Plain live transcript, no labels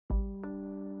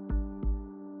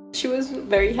She was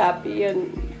very happy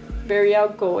and very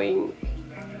outgoing.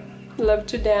 Loved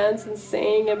to dance and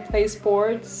sing and play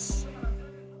sports.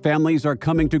 Families are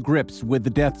coming to grips with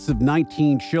the deaths of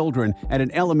 19 children at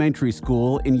an elementary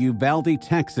school in Uvalde,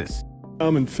 Texas.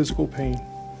 I'm in physical pain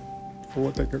for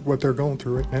what they're going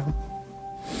through right now.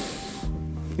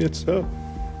 It's there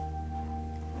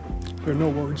are no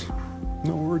words.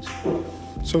 No words.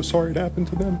 So sorry it happened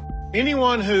to them.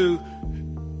 Anyone who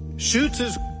shoots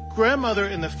his grandmother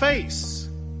in the face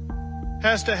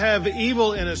has to have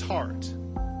evil in his heart.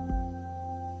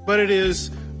 But it is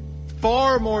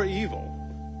far more evil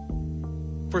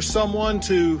for someone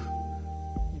to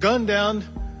gun down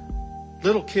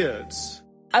little kids.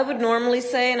 I would normally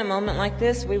say in a moment like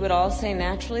this, we would all say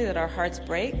naturally that our hearts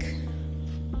break.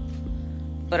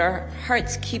 But our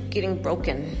hearts keep getting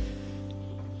broken.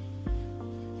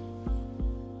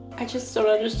 I just don't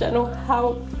understand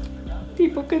how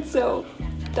people could sell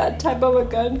that type of a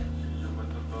gun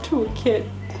to a kid,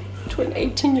 to an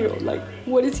 18-year-old. Like,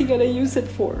 what is he gonna use it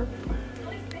for?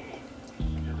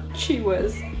 She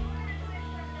was...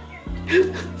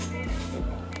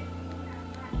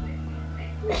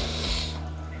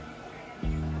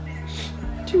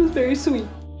 She was very sweet.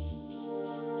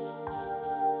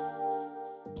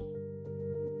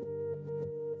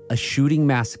 A shooting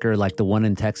massacre like the one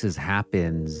in Texas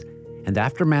happens, and the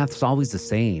aftermath's always the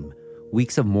same.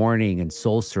 Weeks of mourning and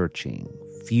soul-searching,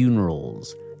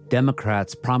 funerals.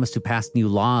 Democrats promise to pass new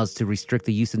laws to restrict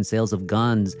the use and sales of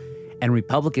guns, and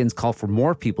Republicans call for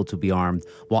more people to be armed,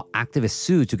 while activists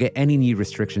sue to get any new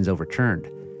restrictions overturned.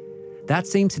 That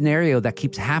same scenario that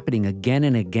keeps happening again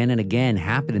and again and again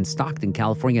happened in Stockton,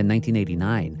 California in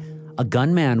 1989. A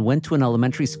gunman went to an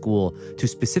elementary school to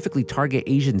specifically target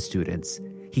Asian students.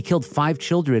 He killed 5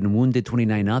 children and wounded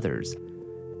 29 others.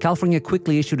 California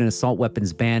quickly issued an assault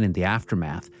weapons ban in the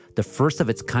aftermath, the first of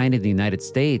its kind in the United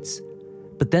States.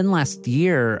 But then last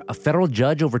year, a federal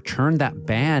judge overturned that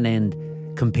ban and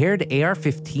compared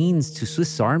AR-15s to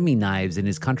Swiss Army knives in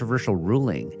his controversial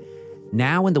ruling.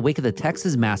 Now, in the wake of the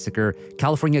Texas massacre,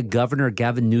 California Governor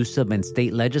Gavin Newsom and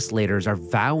state legislators are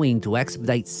vowing to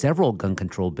expedite several gun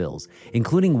control bills,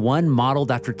 including one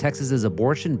modeled after Texas's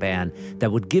abortion ban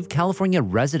that would give California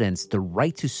residents the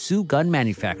right to sue gun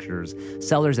manufacturers,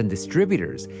 sellers, and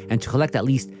distributors, and to collect at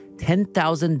least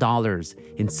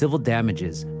 $10,000 in civil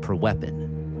damages per weapon.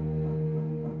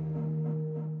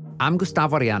 I'm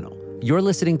Gustavo Arellano. You're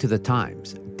listening to The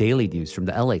Times, daily news from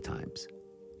the LA Times.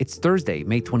 It's Thursday,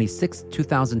 May 26,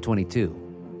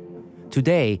 2022.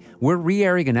 Today, we're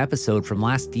re-airing an episode from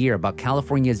last year about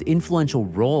California's influential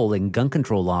role in gun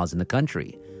control laws in the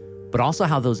country, but also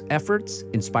how those efforts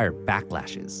inspire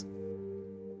backlashes.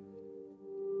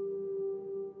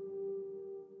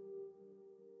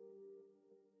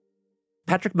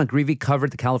 Patrick McGreevy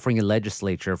covered the California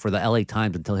legislature for the LA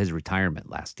Times until his retirement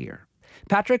last year.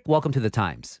 Patrick, welcome to The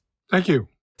Times. Thank you.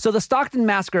 So the Stockton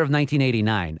Massacre of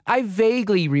 1989, I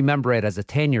vaguely remember it as a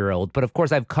 10-year-old, but of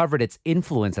course I've covered its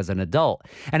influence as an adult.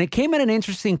 And it came at an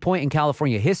interesting point in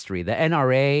California history. The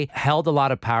NRA held a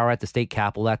lot of power at the state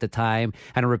capitol at the time,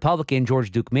 and a Republican,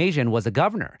 George Deukmejian, was a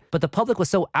governor. But the public was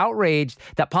so outraged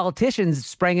that politicians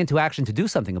sprang into action to do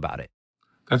something about it.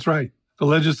 That's right. The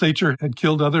legislature had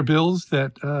killed other bills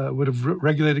that would have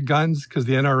regulated guns because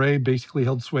the NRA basically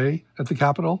held sway at the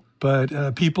Capitol.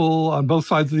 But people on both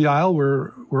sides of the aisle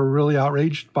were really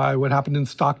outraged by what happened in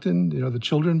Stockton, the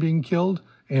children being killed.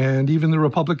 And even the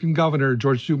Republican governor,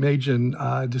 George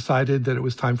Deukmejian, decided that it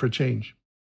was time for a change.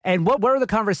 And what were the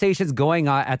conversations going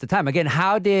on at the time? Again,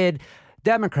 how did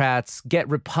Democrats get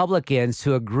Republicans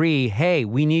to agree, hey,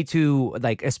 we need to,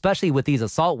 especially with these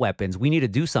assault weapons, we need to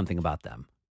do something about them?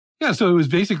 Yeah, so it was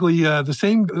basically the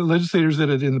same legislators that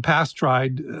had in the past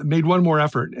tried made one more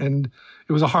effort, and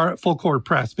it was a full court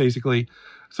press, basically.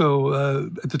 So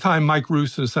at the time, Mike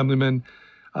Roos, an assemblyman,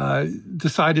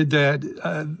 decided that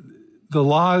the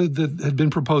law that had been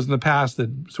proposed in the past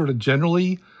that sort of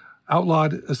generally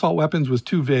outlawed assault weapons was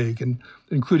too vague and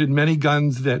included many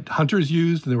guns that hunters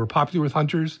used, and they were popular with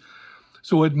hunters.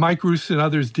 So what Mike Roos and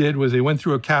others did was they went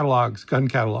through gun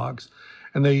catalogs,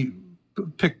 and they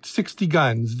picked 60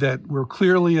 guns that were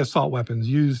clearly assault weapons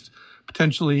used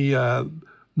potentially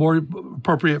more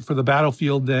appropriate for the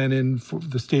battlefield than in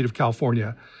the state of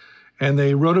California. And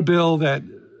they wrote a bill that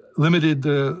limited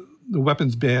the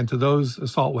weapons ban to those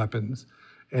assault weapons.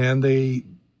 And they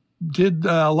did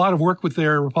a lot of work with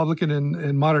their Republican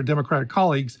and moderate Democratic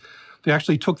colleagues. They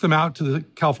actually took them out to the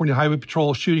California Highway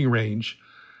Patrol shooting range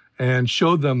and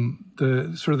showed them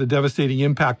the devastating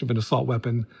impact of an assault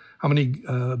weapon, how many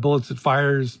bullets it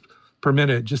fires per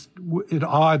minute. It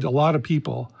awed a lot of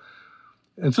people.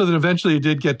 And so then eventually it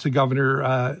did get to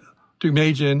Governor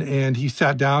Deukmejian, and he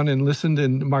sat down and listened,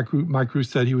 and Mike Roos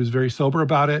said he was very sober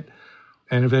about it.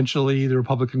 And eventually the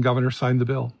Republican governor signed the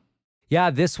bill.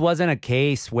 Yeah, this wasn't a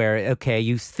case where, okay,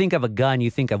 you think of a gun,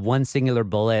 you think of one singular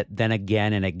bullet, then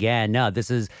again and again. No, this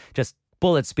is just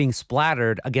bullets being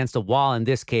splattered against a wall, in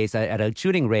this case, at a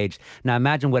shooting range. Now,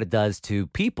 imagine what it does to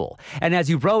people. And as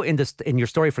you wrote in your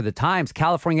story for The Times,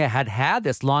 California had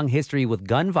this long history with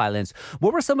gun violence.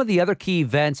 What were some of the other key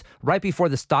events right before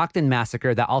the Stockton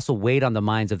massacre that also weighed on the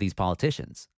minds of these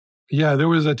politicians? Yeah, there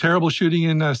was a terrible shooting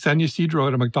in San Ysidro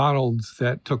at a McDonald's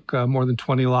that took more than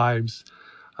 20 lives.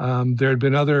 There had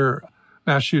been other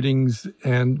mass shootings,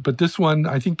 but this one,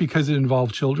 I think because it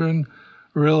involved children,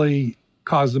 really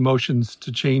caused emotions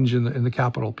to change in the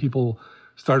Capitol. People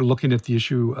started looking at the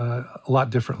issue a lot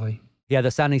differently. Yeah, the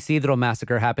San Ysidro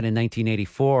massacre happened in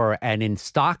 1984, and in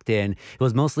Stockton, it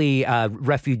was mostly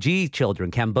refugee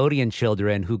children, Cambodian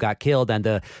children who got killed, and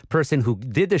the person who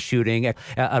did the shooting,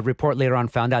 a report later on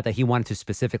found out that he wanted to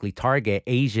specifically target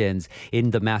Asians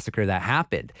in the massacre that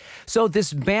happened. So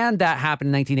this ban that happened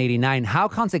in 1989, how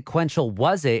consequential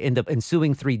was it in the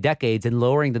ensuing 3 decades in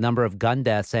lowering the number of gun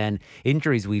deaths and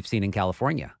injuries we've seen in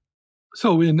California?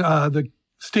 So in the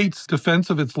state's defense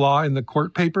of its law in the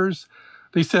court papers,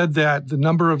 they said that the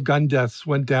number of gun deaths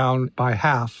went down by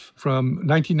half from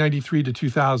 1993 to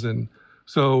 2000.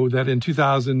 So that in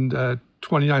 2000,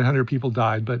 2,900 people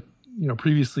died, but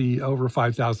previously over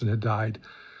 5,000 had died.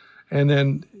 And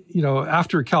then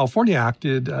after California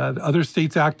acted, other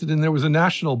states acted, and there was a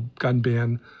national gun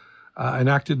ban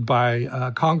enacted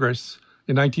by Congress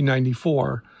in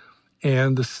 1994.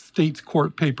 And the state's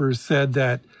court papers said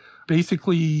that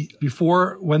basically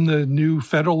when the new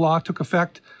federal law took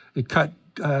effect, it cut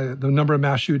the number of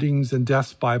mass shootings and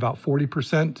deaths by about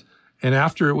 40%. And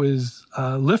after it was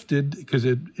lifted, because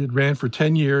it ran for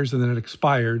 10 years and then it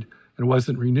expired and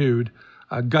wasn't renewed,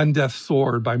 gun deaths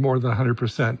soared by more than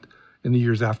 100% in the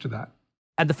years after that.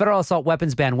 And the federal assault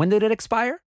weapons ban, when did it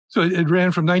expire? So it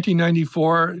ran from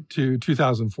 1994 to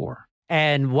 2004.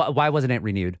 And why wasn't it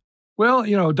renewed? Well,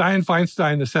 Dianne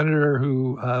Feinstein, the senator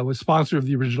who was sponsor of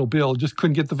the original bill, just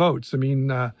couldn't get the votes. I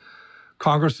mean,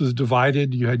 Congress was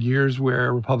divided. You had years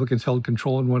where Republicans held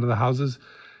control in one of the houses,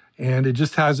 and it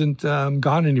just hasn't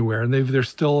gone anywhere. And they're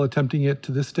still attempting it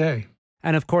to this day.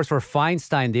 And of course, for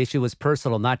Feinstein, the issue was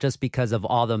personal, not just because of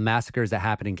all the massacres that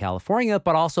happened in California,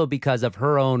 but also because of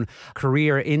her own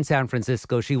career in San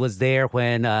Francisco. She was there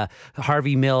when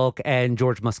Harvey Milk and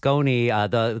George Moscone,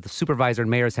 the supervisor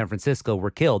and mayor of San Francisco, were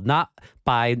killed, not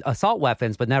by assault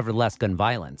weapons, but nevertheless gun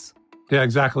violence. Yeah,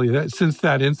 exactly. Since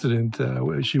that incident,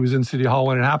 she was in City Hall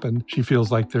when it happened. She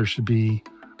feels like there should be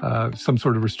some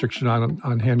sort of restriction on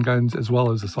handguns as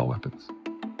well as assault weapons.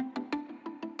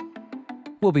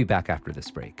 We'll be back after this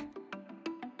break.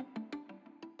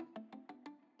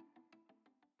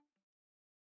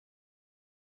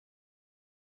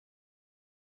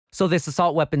 So this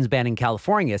assault weapons ban in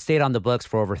California stayed on the books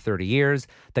for over 30 years.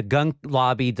 The gun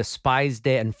lobby despised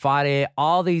it and fought it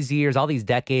all these years, all these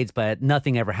decades, but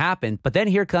nothing ever happened. But then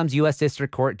here comes U.S.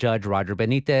 District Court Judge Roger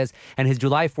Benitez and his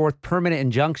July 4th permanent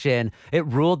injunction. It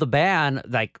ruled the ban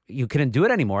like you couldn't do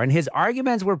it anymore. And his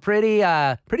arguments were pretty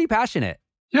passionate.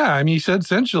 Yeah, I mean, he said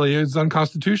essentially it's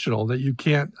unconstitutional that you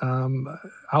can't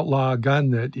outlaw a gun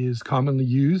that is commonly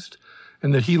used,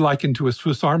 and that he likened to a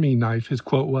Swiss Army knife. His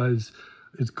quote was,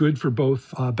 "It's good for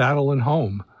both battle and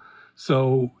home."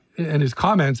 So, and his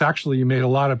comments actually made a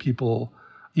lot of people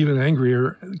even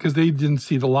angrier because they didn't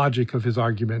see the logic of his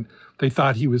argument. They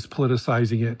thought he was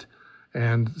politicizing it.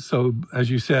 And so, as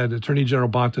you said, Attorney General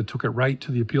Bonta took it right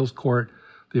to the appeals court.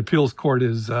 The appeals court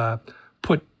has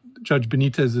put Judge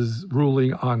Benitez's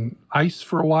ruling on ice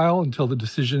for a while until the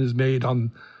decision is made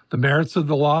on the merits of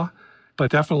the law, but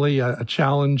definitely a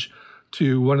challenge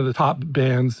to one of the top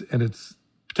bans, and it's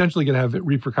potentially going to have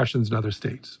repercussions in other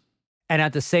states. And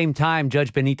at the same time,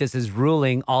 Judge Benitez's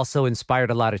ruling also inspired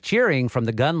a lot of cheering from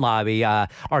the gun lobby.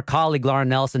 Our colleague Laura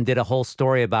Nelson did a whole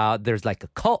story about there's like a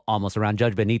cult almost around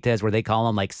Judge Benitez where they call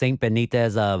him like Saint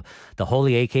Benitez of the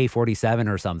Holy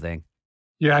AK-47 or something.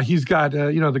 Yeah, he's got,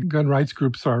 the gun rights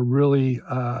groups are really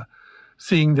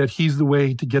seeing that he's the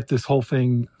way to get this whole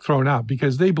thing thrown out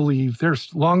because they believe their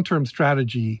long-term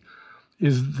strategy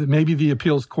is that maybe the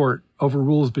appeals court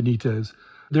overrules Benitez.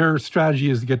 Their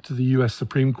strategy is to get to the U.S.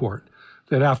 Supreme Court,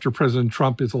 that after President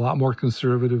Trump is a lot more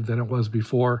conservative than it was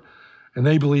before. And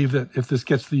they believe that if this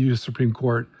gets to the U.S. Supreme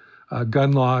Court,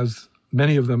 gun laws,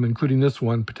 many of them, including this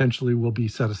one, potentially will be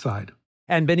set aside.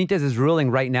 And Benitez's ruling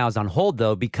right now is on hold,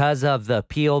 though, because of the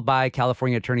appeal by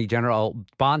California Attorney General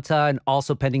Bonta and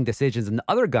also pending decisions in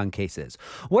other gun cases.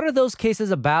 What are those cases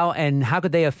about, and how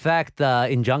could they affect the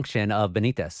injunction of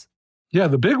Benitez? Yeah,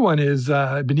 the big one is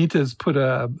Benitez put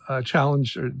a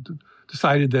challenge, or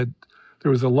decided that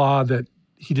there was a law that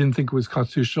he didn't think was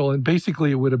constitutional, and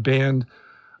basically it would have banned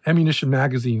ammunition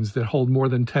magazines that hold more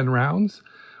than 10 rounds,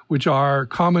 which are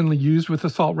commonly used with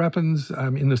assault weapons.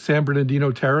 In the San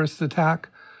Bernardino terrorist attack,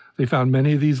 they found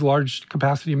many of these large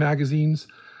capacity magazines,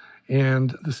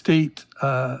 and the state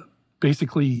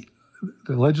basically,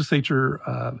 the legislature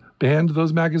banned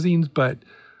those magazines, but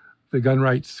the gun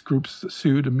rights groups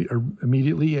sued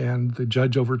immediately, and the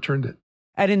judge overturned it.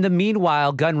 And in the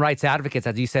meanwhile, gun rights advocates,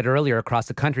 as you said earlier, across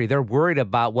the country, they're worried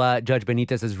about what Judge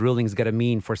Benitez's ruling is going to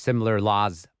mean for similar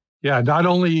laws. Yeah, not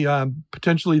only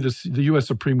potentially the U.S.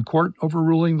 Supreme Court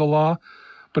overruling the law,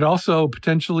 but also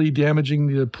potentially damaging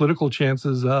the political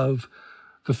chances of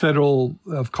the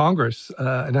Congress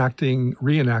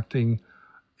reenacting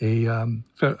an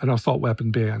assault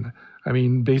weapon ban. I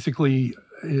mean, basically,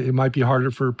 it might be harder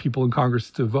for people in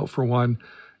Congress to vote for one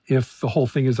if the whole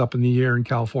thing is up in the air in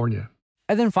California.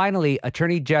 And then finally,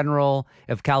 Attorney General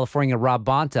of California, Rob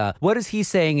Bonta, what is he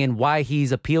saying and why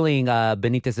he's appealing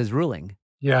Benitez's ruling?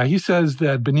 Yeah, he says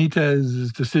that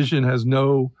Benitez's decision has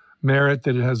no merit,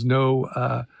 that it has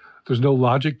there's no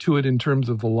logic to it in terms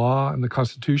of the law and the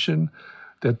Constitution,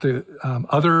 that the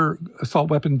other assault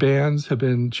weapon bans have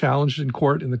been challenged in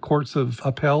court and the courts have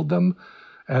upheld them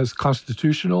as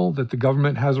constitutional, that the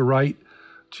government has a right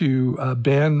to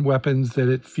ban weapons that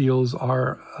it feels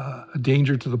are a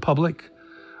danger to the public.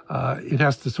 It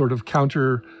has to sort of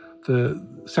counter the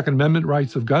Second Amendment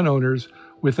rights of gun owners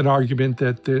with an argument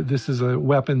that this is a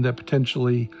weapon that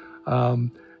potentially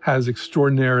has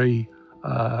extraordinary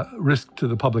risk to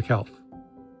the public health.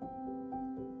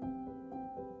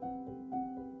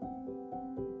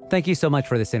 Thank you so much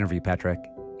for this interview, Patrick.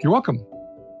 You're welcome.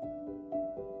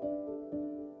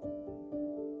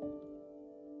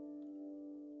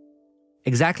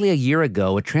 Exactly a year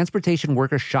ago, a transportation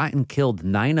worker shot and killed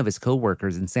 9 of his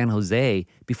co-workers in San Jose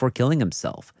before killing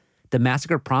himself. The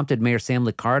massacre prompted Mayor Sam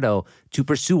Liccardo to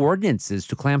pursue ordinances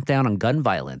to clamp down on gun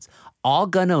violence. All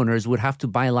gun owners would have to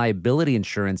buy liability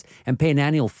insurance and pay an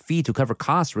annual fee to cover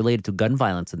costs related to gun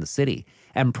violence in the city.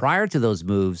 And prior to those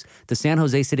moves, the San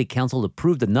Jose City Council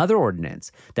approved another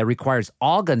ordinance that requires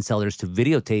all gun sellers to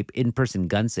videotape in-person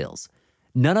gun sales.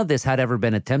 None of this had ever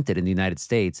been attempted in the United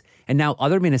States, and now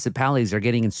other municipalities are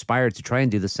getting inspired to try and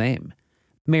do the same.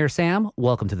 Mayor Sam,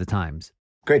 welcome to The Times.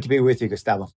 Great to be with you,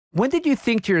 Gustavo. When did you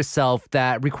think to yourself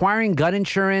that requiring gun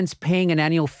insurance, paying an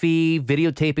annual fee,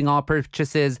 videotaping all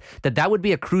purchases, that would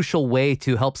be a crucial way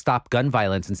to help stop gun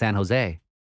violence in San Jose?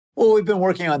 Well, we've been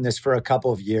working on this for a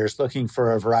couple of years, looking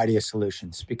for a variety of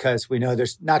solutions, because we know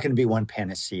there's not going to be one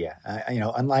panacea.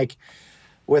 Unlike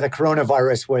with a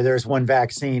coronavirus where there's one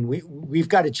vaccine, we've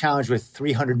got a challenge with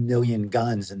 300 million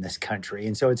guns in this country.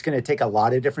 And so it's going to take a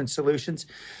lot of different solutions.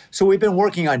 So we've been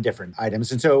working on different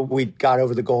items. And so we got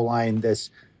over the goal line this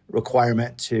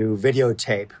requirement to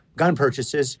videotape gun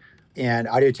purchases and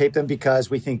audio tape them, because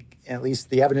we think, at least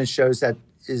the evidence shows, that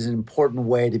is an important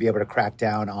way to be able to crack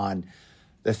down on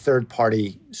the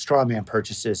third-party strawman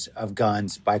purchases of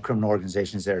guns by criminal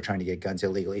organizations that are trying to get guns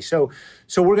illegally. So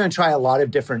we're going to try a lot of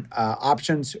different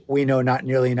options. We know not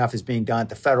nearly enough is being done at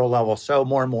the federal level, so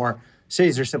more and more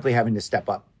cities are simply having to step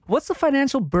up. What's the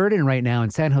financial burden right now in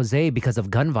San Jose because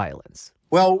of gun violence?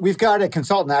 Well, we've got a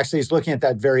consultant actually who's looking at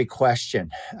that very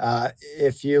question.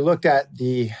 If you looked at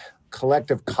the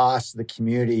collective costs of the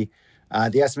community,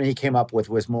 the estimate he came up with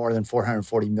was more than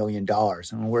 $440 million.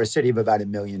 And we're a city of about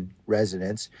 1 million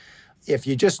residents. If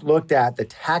you just looked at the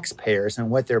taxpayers and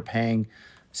what they're paying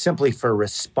simply for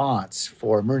response,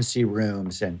 for emergency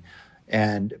rooms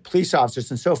and police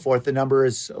officers and so forth, the number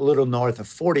is a little north of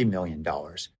 $40 million.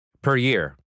 Per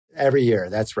year? Every year,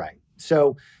 that's right.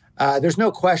 So there's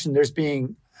no question there's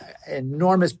being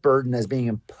enormous burden that's being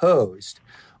imposed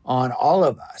on all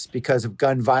of us because of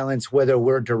gun violence, whether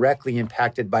we're directly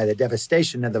impacted by the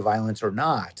devastation of the violence or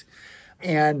not.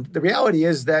 And the reality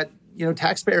is that,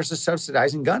 taxpayers are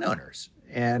subsidizing gun owners.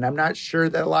 And I'm not sure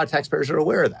that a lot of taxpayers are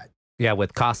aware of that. Yeah,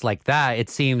 with costs like that,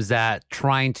 it seems that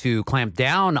trying to clamp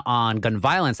down on gun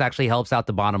violence actually helps out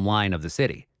the bottom line of the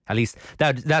city. At least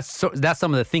that's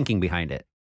some of the thinking behind it.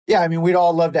 Yeah, we'd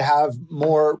all love to have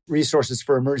more resources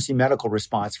for emergency medical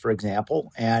response, for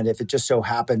example. And if it just so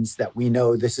happens that we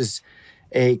know this is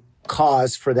a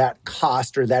cause for that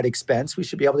cost or that expense, we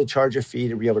should be able to charge a fee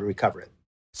to be able to recover it.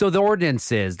 So the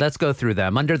ordinances, let's go through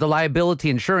them. Under the liability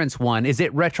insurance one, is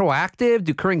it retroactive?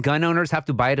 Do current gun owners have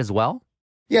to buy it as well?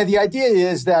 Yeah, the idea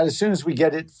is that as soon as we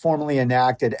get it formally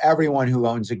enacted, everyone who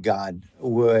owns a gun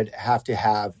would have to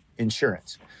have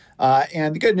insurance.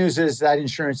 And the good news is that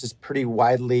insurance is pretty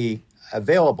widely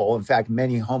available. In fact,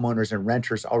 many homeowners and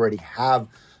renters already have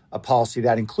a policy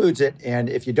that includes it. And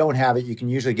if you don't have it, you can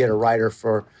usually get a rider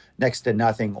for next to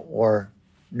nothing or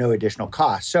no additional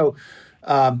cost. So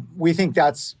we think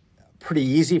that's pretty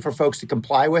easy for folks to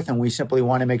comply with. And we simply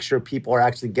want to make sure people are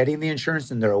actually getting the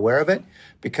insurance and they're aware of it,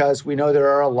 because we know there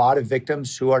are a lot of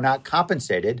victims who are not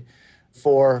compensated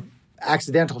for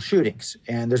accidental shootings.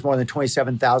 And there's more than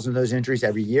 27,000 of those injuries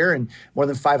every year and more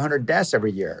than 500 deaths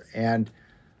every year. And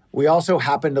we also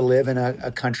happen to live in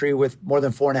a country with more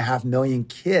than 4.5 million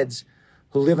kids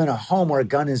who live in a home where a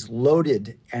gun is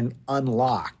loaded and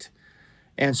unlocked.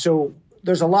 And so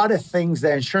there's a lot of things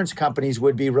that insurance companies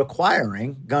would be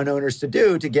requiring gun owners to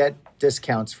do to get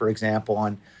discounts, for example,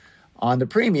 on the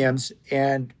premiums.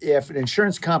 And if an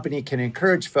insurance company can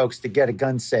encourage folks to get a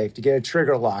gun safe, to get a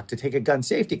trigger lock, to take a gun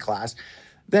safety class,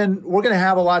 then we're going to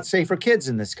have a lot safer kids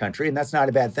in this country. And that's not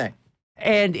a bad thing.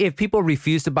 And if people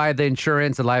refuse to buy the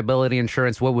insurance, the liability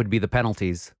insurance, what would be the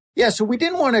penalties? Yeah, so we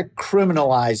didn't want to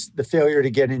criminalize the failure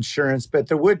to get insurance, but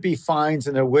there would be fines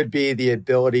and there would be the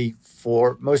ability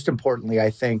for, most importantly, I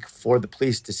think, for the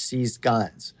police to seize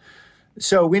guns.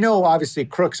 So we know, obviously,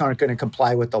 crooks aren't going to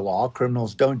comply with the law.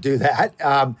 Criminals don't do that.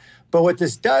 But what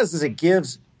this does is it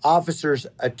gives officers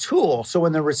a tool. So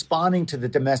when they're responding to the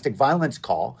domestic violence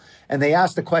call and they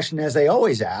ask the question, as they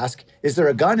always ask, is there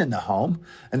a gun in the home?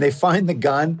 And they find the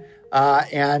gun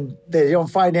and they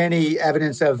don't find any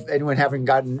evidence of anyone having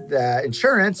gotten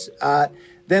insurance,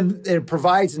 then it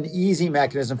provides an easy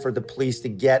mechanism for the police to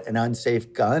get an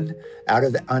unsafe gun out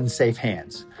of the unsafe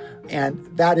hands. And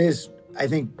that is, I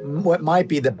think, what might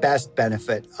be the best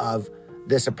benefit of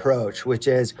this approach, which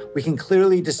is we can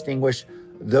clearly distinguish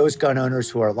those gun owners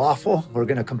who are lawful, who are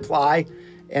going to comply,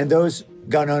 and those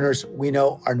gun owners we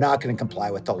know are not going to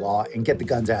comply with the law and get the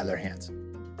guns out of their hands.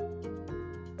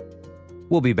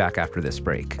 We'll be back after this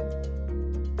break.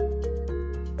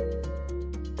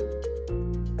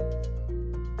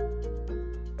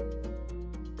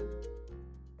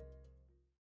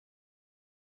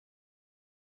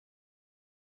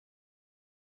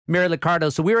 Mary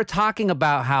Liccardo, so we were talking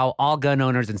about how all gun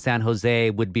owners in San Jose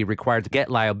would be required to get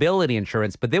liability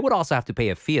insurance, but they would also have to pay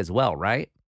a fee as well, right?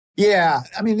 Yeah.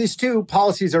 I mean, these two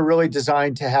policies are really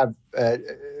designed to have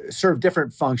serve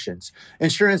different functions.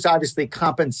 Insurance obviously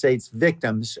compensates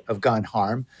victims of gun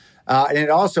harm, and it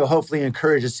also hopefully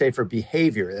encourages safer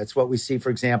behavior. That's what we see,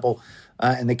 for example,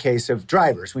 in the case of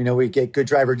drivers. We know we get good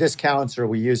driver discounts, or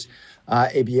we use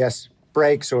ABS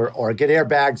brakes or get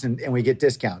airbags and we get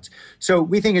discounts. So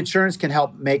we think insurance can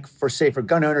help make for safer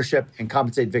gun ownership and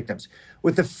compensate victims.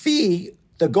 With the fee,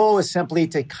 the goal is simply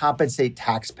to compensate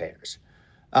taxpayers.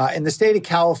 In the state of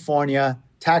California,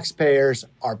 taxpayers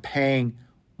are paying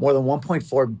more than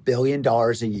 $1.4 billion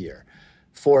a year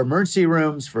for emergency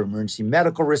rooms, for emergency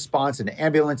medical response and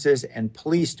ambulances and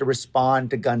police to respond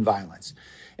to gun violence.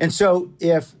 And so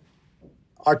if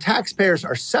our taxpayers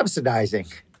are subsidizing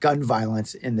gun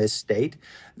violence in this state,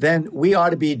 then we ought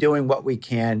to be doing what we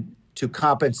can to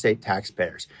compensate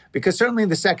taxpayers. Because certainly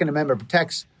the Second Amendment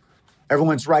protects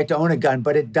everyone's right to own a gun,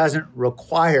 but it doesn't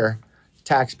require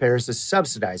taxpayers to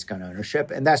subsidize gun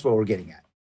ownership, and that's what we're getting at.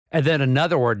 And then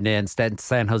another ordinance that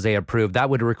San Jose approved, that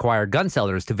would require gun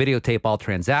sellers to videotape all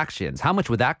transactions. How much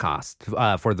would that cost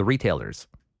for the retailers?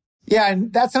 Yeah,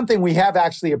 and that's something we have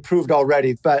actually approved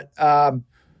already. But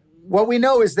what we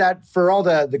know is that for all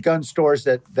the gun stores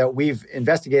that we've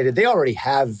investigated, they already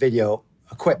have video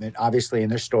equipment, obviously, in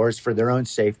their stores for their own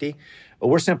safety. But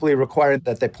we're simply requiring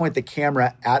that they point the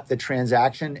camera at the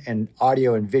transaction and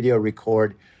audio and video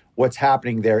record what's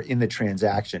happening there in the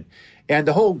transaction. And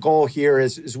the whole goal here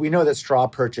is we know that straw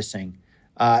purchasing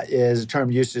is a term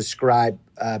used to describe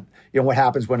what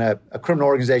happens when a criminal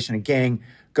organization, a gang,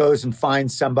 goes and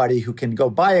finds somebody who can go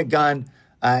buy a gun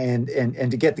and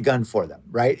to get the gun for them,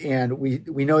 right? And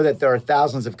we know that there are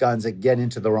thousands of guns that get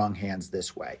into the wrong hands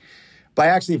this way. By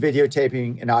actually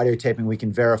videotaping and audio taping, we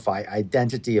can verify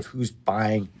identity of who's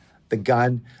buying the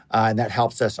gun, and that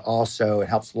helps us also. It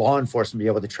helps law enforcement be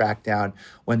able to track down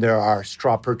when there are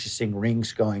straw purchasing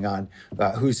rings going on,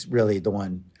 who's really the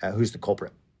one, who's the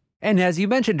culprit. And as you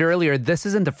mentioned earlier, this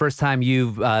isn't the first time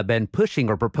you've been pushing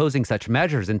or proposing such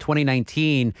measures. In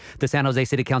 2019, the San Jose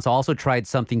City Council also tried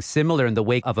something similar in the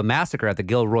wake of a massacre at the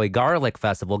Gilroy Garlic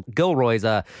Festival. Gilroy is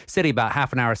a city about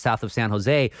half an hour south of San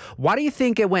Jose. Why do you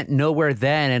think it went nowhere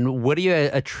then, and what do you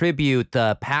attribute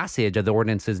the passage of the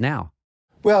ordinances now?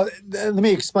 Well, let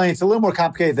me explain. It's a little more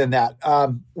complicated than that.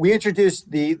 We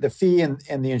introduced the fee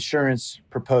and the insurance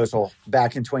proposal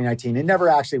back in 2019. It never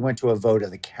actually went to a vote of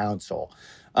the council.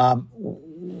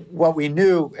 What we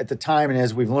knew at the time, and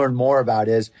as we've learned more about,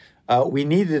 is we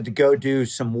needed to go do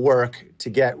some work to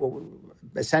get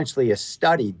essentially a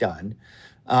study done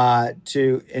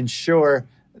to ensure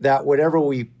that whatever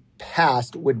we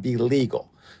passed would be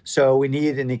legal. So we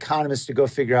need an economist to go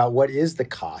figure out what is the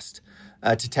cost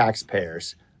to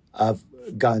taxpayers of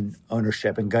gun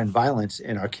ownership and gun violence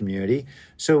in our community,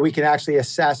 so we can actually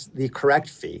assess the correct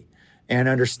fee. And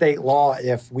under state law,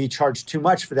 if we charge too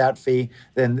much for that fee,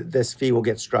 then this fee will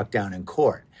get struck down in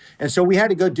court. And so we had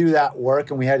to go do that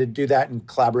work, and we had to do that in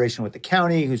collaboration with the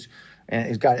county, who's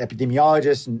got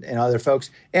epidemiologists and other folks.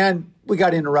 And we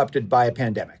got interrupted by a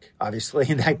pandemic, obviously,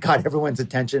 and that got everyone's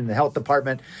attention in the health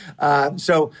department.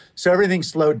 So everything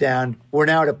slowed down. We're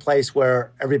now at a place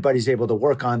where everybody's able to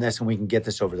work on this, and we can get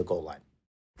this over the goal line.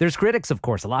 There's critics, of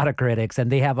course, a lot of critics,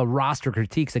 and they have a roster of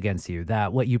critiques against you,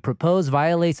 that what you propose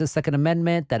violates the Second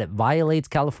Amendment, that it violates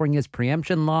California's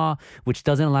preemption law, which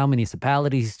doesn't allow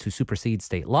municipalities to supersede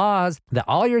state laws, that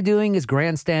all you're doing is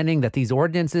grandstanding, that these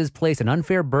ordinances place an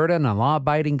unfair burden on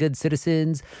law-abiding good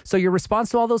citizens. So your response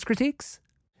to all those critiques?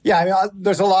 Yeah, I mean,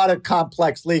 there's a lot of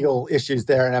complex legal issues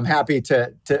there, and I'm happy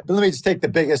to but let me just take the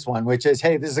biggest one, which is,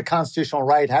 hey, this is a constitutional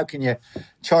right. How can you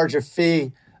charge a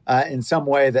fee in some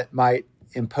way that might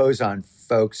impose on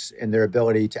folks in their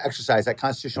ability to exercise that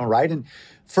constitutional right? And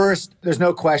first, there's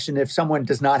no question if someone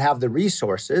does not have the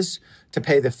resources to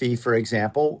pay the fee, for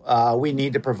example, we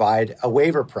need to provide a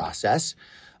waiver process.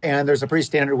 And there's a pretty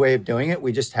standard way of doing it.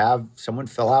 We just have someone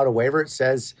fill out a waiver. It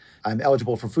says, I'm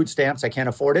eligible for food stamps. I can't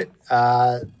afford it.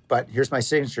 But here's my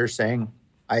signature saying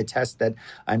I attest that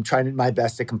I'm trying my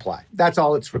best to comply. That's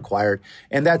all that's required.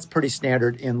 And that's pretty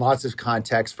standard in lots of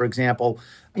contexts. For example,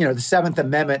 the Seventh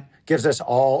Amendment gives us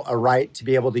all a right to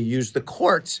be able to use the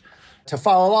courts to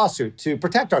file a lawsuit to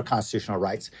protect our constitutional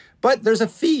rights. But there's a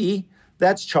fee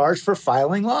that's charged for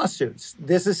filing lawsuits.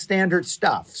 This is standard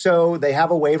stuff. So they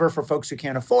have a waiver for folks who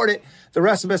can't afford it. The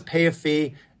rest of us pay a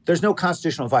fee. There's no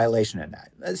constitutional violation in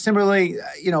that. Similarly,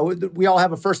 we all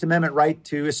have a First Amendment right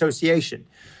to association.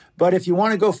 But if you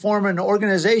want to go form an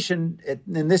organization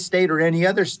in this state or any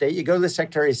other state, you go to the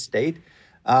Secretary of State,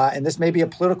 and this may be a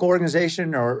political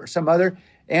organization or some other,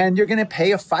 and you're going to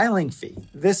pay a filing fee.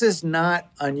 This is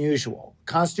not unusual.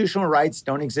 Constitutional rights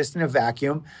don't exist in a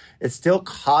vacuum. It still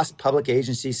costs public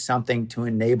agencies something to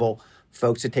enable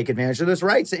folks to take advantage of those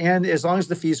rights. And as long as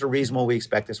the fees are reasonable, we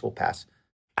expect this will pass.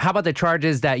 How about the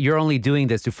charges that you're only doing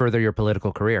this to further your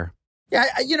political career? Yeah,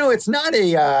 it's not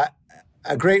a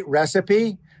great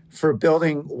recipe for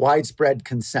building widespread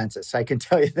consensus. I can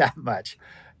tell you that much.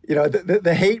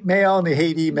 The hate mail and the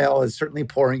hate email is certainly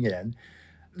pouring in.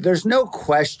 There's no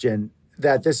question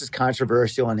that this is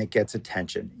controversial and it gets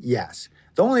attention. Yes.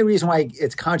 The only reason why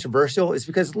it's controversial is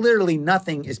because literally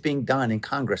nothing is being done in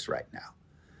Congress right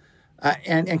now.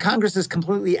 And Congress has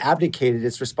completely abdicated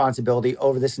its responsibility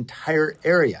over this entire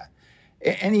area.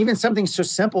 And even something so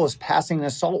simple as passing an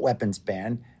assault weapons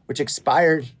ban, which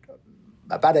expired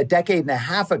about a decade and a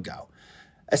half ago,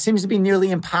 seems to be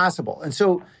nearly impossible. And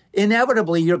so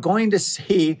inevitably, you're going to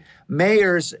see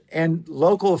mayors and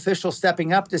local officials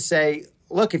stepping up to say,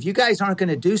 look, if you guys aren't going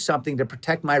to do something to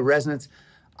protect my residents,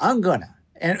 I'm going to.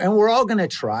 And we're all going to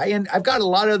try. And I've got a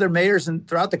lot of other mayors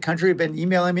throughout the country have been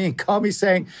emailing me and calling me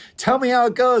saying, tell me how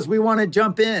it goes. We want to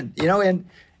jump in.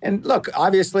 And look,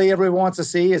 obviously, everyone wants to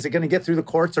see, is it going to get through the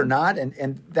courts or not?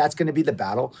 And that's going to be the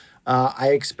battle. I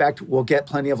expect we'll get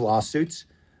plenty of lawsuits.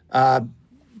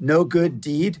 No good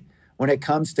deed when it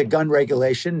comes to gun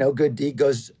regulation, no good deed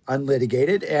goes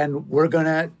unlitigated. And we're going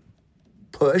to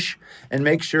push and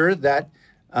make sure that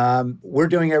we're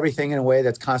doing everything in a way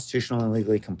that's constitutional and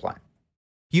legally compliant.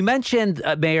 You mentioned,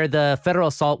 Mayor, the federal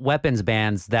assault weapons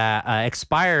bans that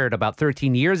expired about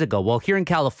 13 years ago. Well, here in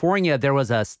California, there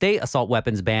was a state assault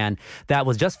weapons ban that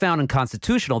was just found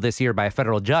unconstitutional this year by a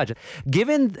federal judge.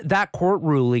 Given that court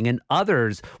ruling and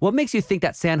others, what makes you think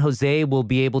that San Jose will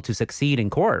be able to succeed in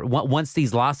court once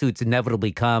these lawsuits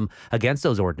inevitably come against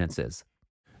those ordinances?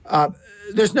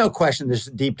 There's no question there's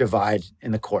a deep divide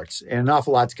in the courts. And an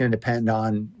awful lot's going to depend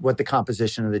on what the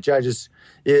composition of the judges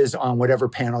is on whatever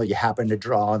panel you happen to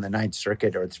draw on the Ninth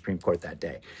Circuit or the Supreme Court that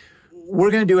day.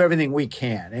 We're going to do everything we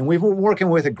can. And we've been working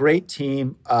with a great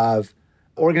team of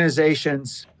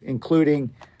organizations,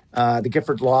 including the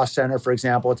Gifford Law Center, for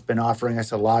example. It's been offering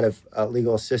us a lot of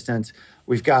legal assistance.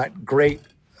 We've got great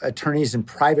attorneys in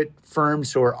private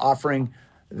firms who are offering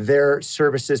their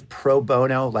services pro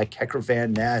bono, like Hecker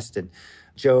Van Nest, and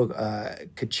Joe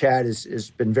Kachet has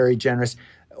been very generous.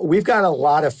 We've got a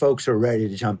lot of folks who are ready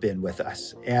to jump in with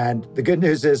us. And the good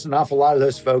news is an awful lot of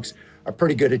those folks are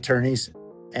pretty good attorneys,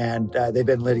 and they've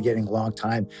been litigating a long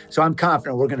time. So I'm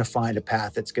confident we're going to find a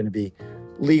path that's going to be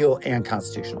legal and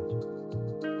constitutional.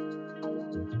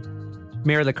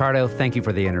 Mayor Liccardo, thank you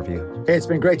for the interview. Hey, it's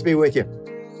been great to be with you.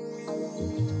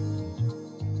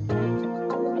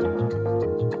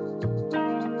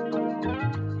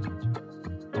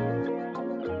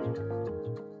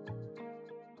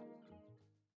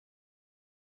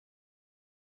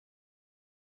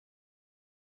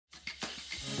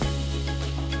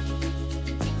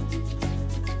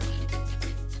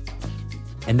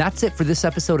 And that's it for this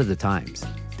episode of The Times,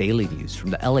 daily news from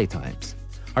the LA Times.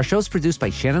 Our show is produced by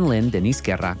Shannon Lin, Denise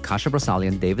Guerra, Kasha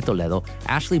Brosalian, David Toledo,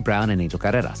 Ashley Brown, and Angel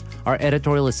Carreras. Our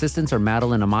editorial assistants are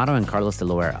Madeline Amaro and Carlos de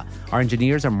Loera. Our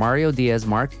engineers are Mario Diaz,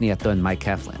 Mark Nieto, and Mike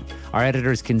Heflin. Our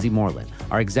editor is Kinsey Moreland.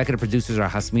 Our executive producers are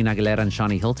Jasmine Aguilera and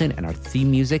Shawnee Hilton, and our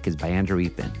theme music is by Andrew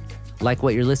Eapen. Like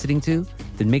what you're listening to?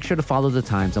 Then make sure to follow The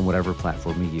Times on whatever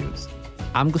platform you use.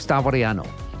 I'm Gustavo Arellano.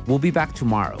 We'll be back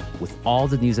tomorrow with all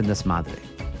the news in Desmadre.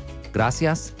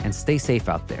 Gracias, and stay safe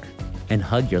out there. And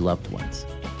hug your loved ones.